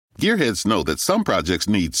Gearheads know that some projects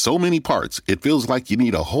need so many parts, it feels like you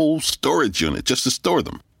need a whole storage unit just to store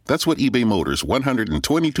them. That's what eBay Motors'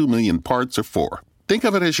 122 million parts are for. Think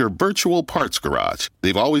of it as your virtual parts garage.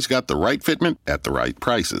 They've always got the right fitment at the right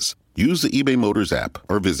prices. Use the eBay Motors app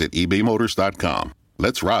or visit ebaymotors.com.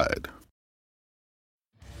 Let's ride.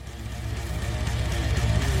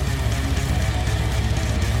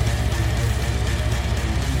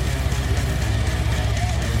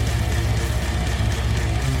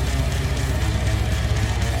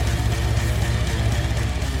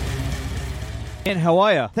 And how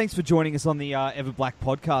are you? Thanks for joining us on the Ever Black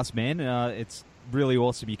podcast, man. It's really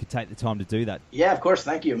awesome you could take the time to do that. Yeah, of course.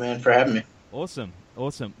 Thank you, man, for having me. Awesome.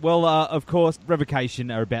 Well, of course,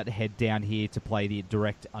 Revocation are about to head down here to play the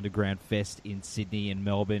Direct Underground Fest in Sydney and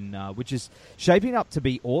Melbourne, which is shaping up to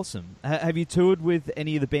be awesome. Have you toured with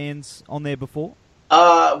any of the bands on there before?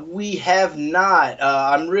 We have not.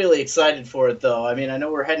 I'm really excited for it, though. I mean, I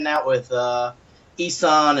know we're heading out with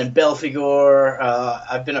Isan and Belfigor.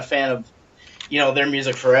 I've been a fan of their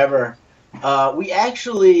music forever. We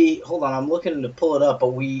actually, hold on, I'm looking to pull it up,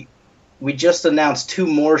 but we just announced 2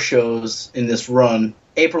 more shows in this run.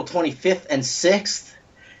 April 25th and 6th.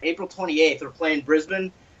 April 28th, we're playing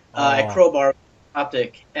Brisbane at Crowbar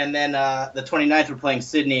Optic. And then the 29th, we're playing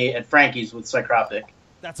Sydney at Frankie's with Psychroptic.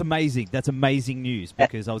 That's amazing. That's amazing news,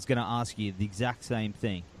 because I was going to ask you the exact same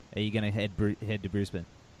thing. Are you going to head to Brisbane?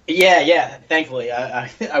 Yeah. Thankfully,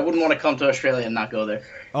 I wouldn't want to come to Australia and not go there.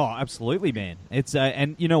 Oh, absolutely, man. It's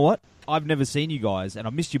and you know what? I've never seen you guys, and I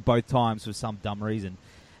missed you both times for some dumb reason.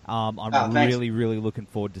 I'm really looking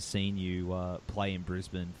forward to seeing you play in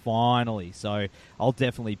Brisbane finally. So I'll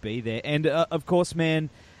definitely be there. And of course, man,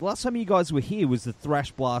 last time you guys were here was the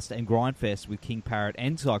Thrash Blast and Grindfest with King Parrot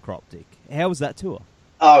and Psychroptic. How was that tour?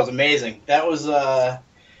 Oh, it was amazing. That was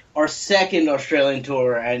our second Australian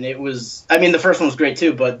tour, and it was, I mean, the first one was great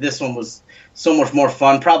too, but this one was so much more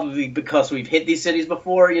fun, probably because we've hit these cities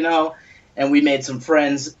before, and we made some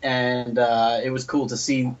friends, and it was cool to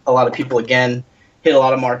see a lot of people again, hit a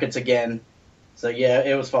lot of markets again. So yeah,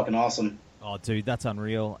 it was fucking awesome. Oh, dude, that's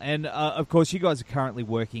unreal. And of course, you guys are currently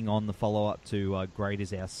working on the follow-up to Great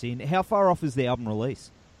Is Our Sin. How far off is the album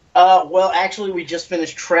release? Well, actually, we just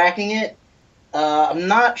finished tracking it. I'm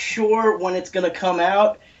not sure when it's going to come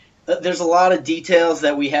out. There's a lot of details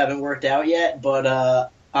that we haven't worked out yet,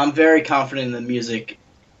 but I'm very confident in the music.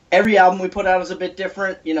 Every album we put out is a bit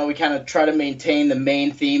different. We kind of try to maintain the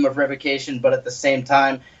main theme of Revocation, but at the same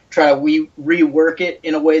time, try to rework it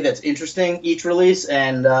in a way that's interesting each release.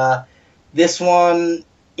 And this one,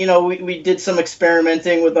 we did some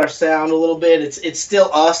experimenting with our sound a little bit. It's still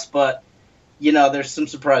us, but, there's some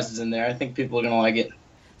surprises in there. I think people are going to like it.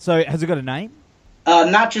 So has it got a name?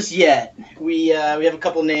 Not just yet. We have a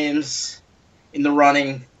couple names in the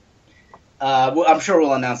running. I'm sure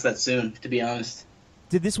we'll announce that soon, to be honest.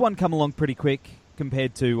 Did this one come along pretty quick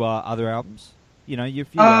compared to other albums? You're a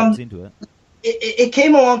few albums into it. It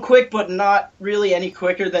came along quick, but not really any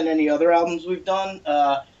quicker than any other albums we've done.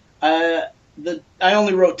 I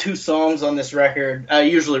only wrote 2 songs on this record. I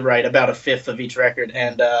usually write about a fifth of each record,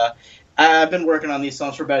 and I've been working on these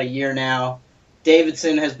songs for about a year now.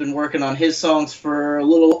 Davidson has been working on his songs for a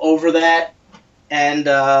little over that, and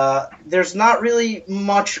there's not really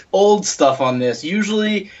much old stuff on this.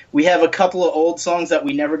 Usually we have a couple of old songs that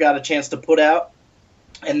we never got a chance to put out,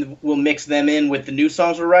 and we'll mix them in with the new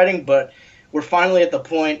songs we're writing, but we're finally at the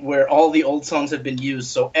point where all the old songs have been used,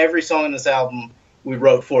 so every song in this album we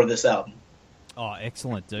wrote for this album. Oh,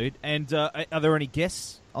 excellent, dude. And are there any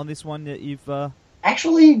guests on this one that you've...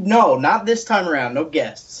 Actually, no, not this time around. No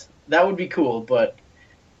guests. That would be cool, but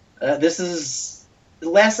this is... The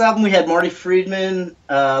last album we had Marty Friedman.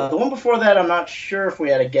 The one before that, I'm not sure if we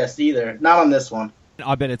had a guest either. Not on this one.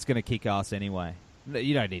 I bet it's going to kick ass anyway.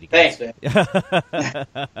 You don't need a guest. Thanks,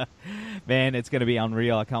 man. Man, it's going to be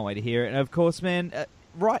unreal. I can't wait to hear it. And of course, man,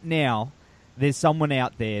 right now, there's someone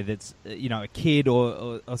out there that's, a kid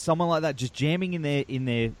or someone like that just jamming in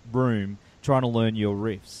their room trying to learn your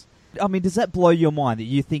riffs. I mean, does that blow your mind that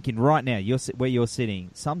you're thinking right now, where you're sitting,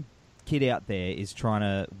 some kid out there is trying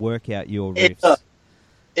to work out your riffs?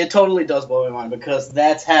 It totally does blow my mind, because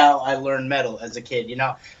that's how I learned metal as a kid.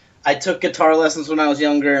 I took guitar lessons when I was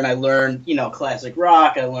younger, and I learned, classic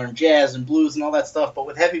rock. I learned jazz and blues and all that stuff. But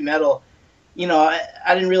with heavy metal, I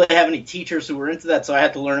didn't really have any teachers who were into that, so I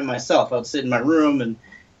had to learn it myself. I would sit in my room and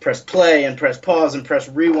press play and press pause and press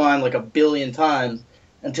rewind like a billion times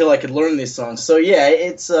until I could learn these songs. So yeah,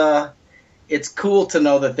 it's cool to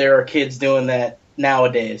know that there are kids doing that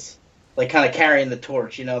nowadays, like kind of carrying the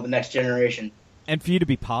torch, the next generation. And for you to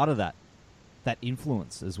be part of that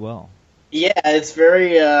influence as well. Yeah, it's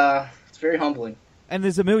very humbling. And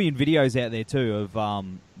there's a million videos out there too of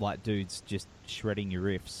like dudes just shredding your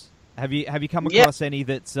riffs. Have you come across any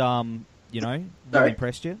that's really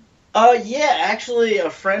impressed you? Yeah, actually, a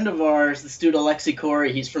friend of ours, this dude Alexi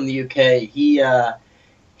Corey, he's from the UK.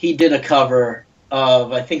 He did a cover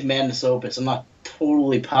of, I think, Madness Opus. I'm not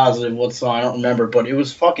totally positive what song, I don't remember, but it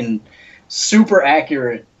was fucking super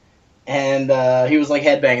accurate. And he was like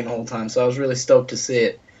headbanging the whole time, so I was really stoked to see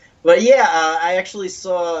it. But yeah, I actually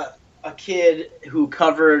saw a kid who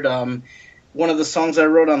covered one of the songs I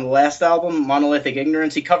wrote on the last album, Monolithic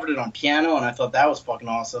Ignorance. He covered it on piano, and I thought that was fucking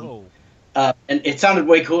awesome. And it sounded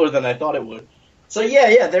way cooler than I thought it would. So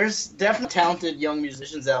yeah, there's definitely talented young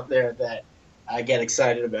musicians out there that I get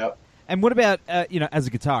excited about. And what about, as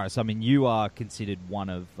a guitarist? I mean, you are considered one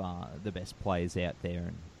of the best players out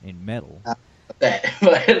there in metal. But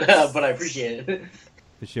I appreciate it.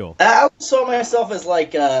 For sure. I saw myself as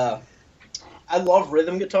like, I love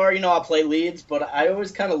rhythm guitar. I play leads, but I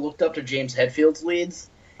always kind of looked up to James Hetfield's leads.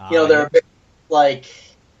 They're a bit like,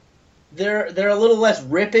 they're a little less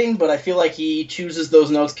ripping, but I feel like he chooses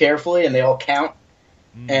those notes carefully and they all count.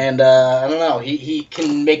 And I don't know, he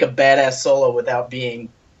can make a badass solo without being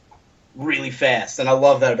really fast, and I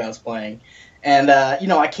love that about his playing. And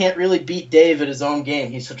I can't really beat Dave at his own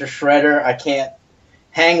game. He's such a shredder. I can't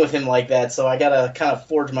hang with him like that, so I gotta kind of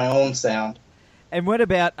forge my own sound. And what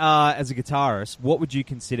about as a guitarist? What would you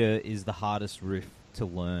consider is the hardest riff to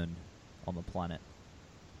learn on the planet?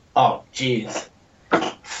 Oh, jeez.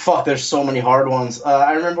 Fuck, there's so many hard ones.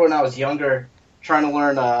 I remember when I was younger trying to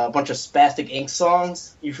learn a bunch of Spastic Ink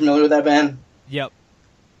songs. You familiar with that band? Yep.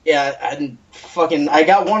 Yeah, I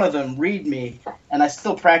got one of them, Read Me, and I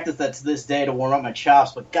still practice that to this day to warm up my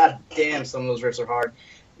chops, but god damn, some of those riffs are hard.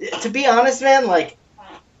 To be honest, man, like,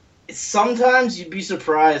 sometimes you'd be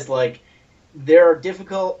surprised, like, there are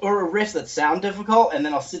difficult, or riffs that sound difficult, and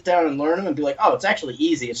then I'll sit down and learn them and be like, oh, it's actually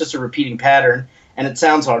easy, it's just a repeating pattern, and it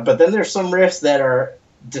sounds hard. But then there's some riffs that are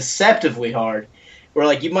deceptively hard, where,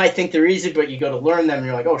 like, you might think they're easy, but you go to learn them, and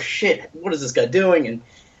you're like, oh, shit, what is this guy doing? And,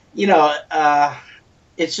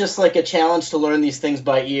 it's just like a challenge to learn these things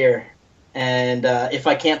by ear. And if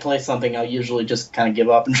I can't play something, I'll usually just kind of give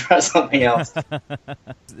up and try something else.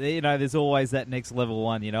 There's always that next level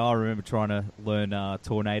one. I remember trying to learn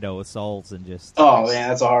Tornado of Souls and just... Oh, yeah,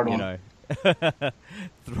 that's a hard one.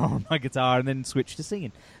 Throw on my guitar and then switch to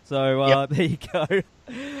singing. So There you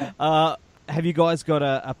go. Have you guys got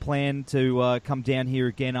a plan to come down here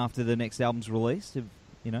again after the next album's released? It's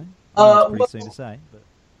pretty soon to say, but...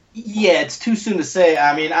 Yeah, it's too soon to say.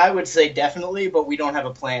 I mean, I would say definitely, but we don't have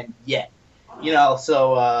a plan yet.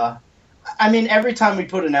 So, every time we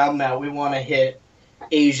put an album out, we want to hit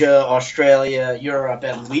Asia, Australia, Europe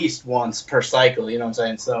at least once per cycle, you know what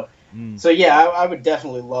I'm saying? So yeah, I would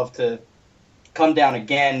definitely love to come down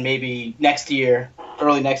again, maybe next year,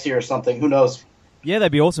 early next year or something. Who knows? Yeah,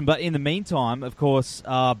 that'd be awesome. But in the meantime, of course,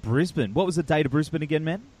 Brisbane. What was the date of Brisbane again,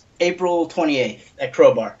 man? April 28th at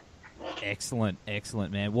Crowbar. Excellent,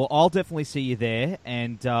 man. Well, I'll definitely see you there,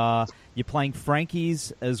 and you're playing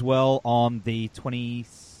Frankie's as well on the 29th.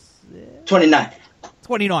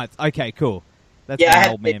 29th. Okay, cool. That's my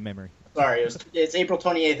old man memory. Sorry, it's April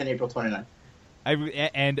 28th and April 29th.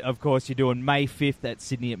 And, of course, you're doing May 5th at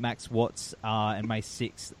Sydney at Max Watts and May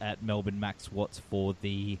 6th at Melbourne Max Watts for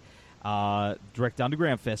the Direct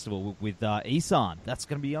Underground Festival with Isan. That's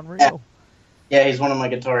going to be unreal. Yeah, he's one of my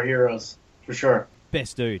guitar heroes, for sure.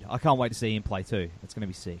 Best dude. I can't wait to see him play too. It's going to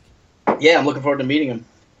be sick. Yeah, I'm looking forward to meeting him.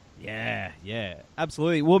 Yeah,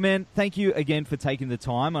 absolutely. Well, man, thank you again for taking the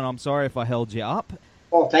time, and I'm sorry if I held you up.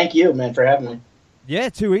 Oh, thank you, man, for having me. Yeah,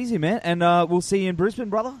 too easy, man. And we'll see you in Brisbane,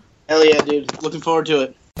 brother. Hell yeah, dude. Looking forward to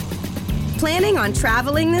it. Planning on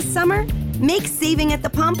traveling this summer? Make saving at the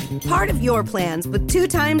pump part of your plans with 2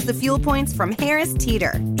 times the fuel points from Harris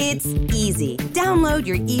Teeter. It's easy. Download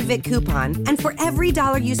your eVic coupon, and for every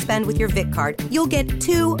 $1 you spend with your Vic card, you'll get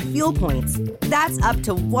 2 fuel points. That's up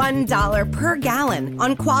to $1 per gallon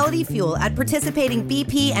on quality fuel at participating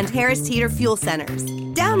BP and Harris Teeter fuel centers.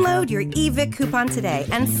 Download your eVic coupon today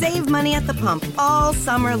and save money at the pump all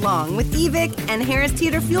summer long with eVic and Harris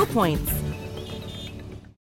Teeter fuel points.